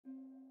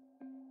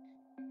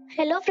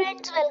Hello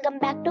friends, welcome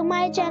back to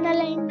my channel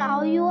and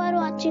now you are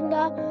watching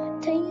a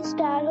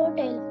 3-star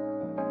hotel.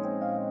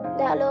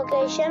 The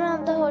location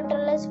of the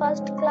hotel is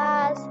first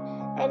class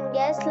and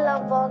guests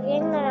love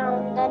walking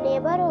around the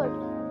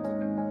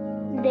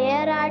neighborhood.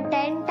 There are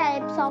 10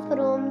 types of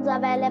rooms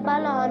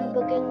available on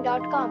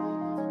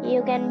booking.com.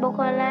 You can book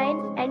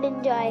online and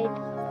enjoy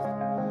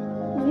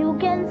it. You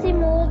can see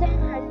more than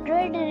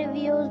 100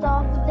 reviews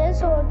of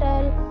this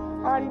hotel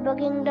on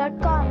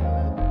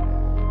booking.com.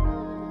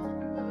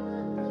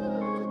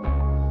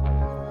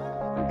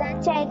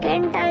 The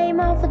check-in time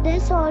of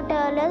this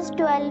hotel is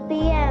 12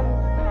 p.m.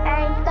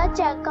 and the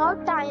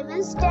check-out time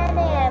is 10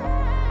 a.m.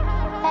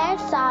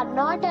 Pets are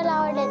not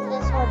allowed in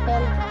this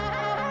hotel.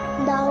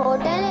 The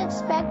hotel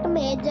accepts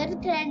major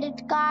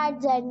credit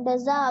cards and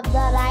reserves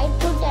the right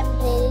to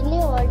temporarily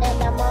hold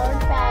an amount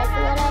prior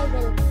to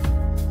arrival.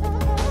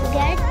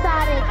 Guests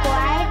are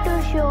required to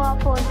show a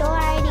photo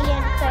ID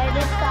and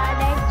credit card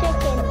at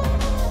check-in.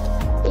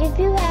 If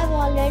you have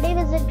already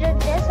visited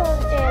this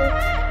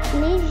hotel,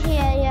 please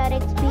share your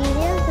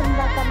experience in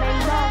the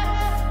comment box.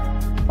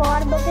 For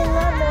booking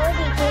or more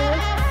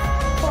details,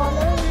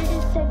 follow the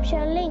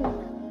description link.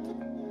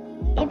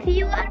 If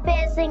you are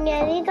facing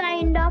any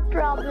kind of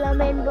problem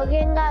in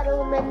booking a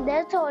room in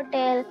this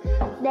hotel,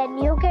 then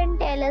you can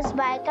tell us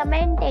by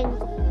commenting.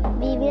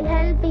 We will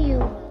help you.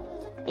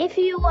 If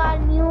you are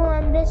new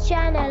on this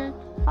channel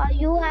or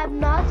you have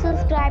not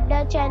subscribed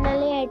our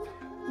channel yet,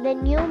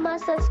 then you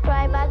must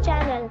subscribe our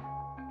channel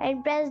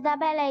and press the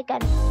bell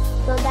icon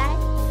so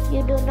that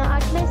you do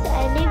not miss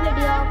any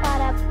video of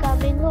our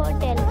upcoming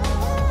hotel.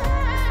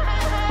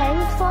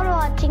 Thanks for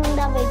watching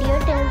the video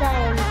till the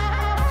end.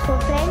 So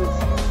friends,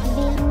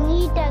 we'll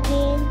meet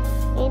again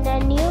in a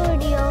new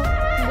video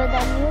with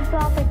a new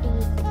property.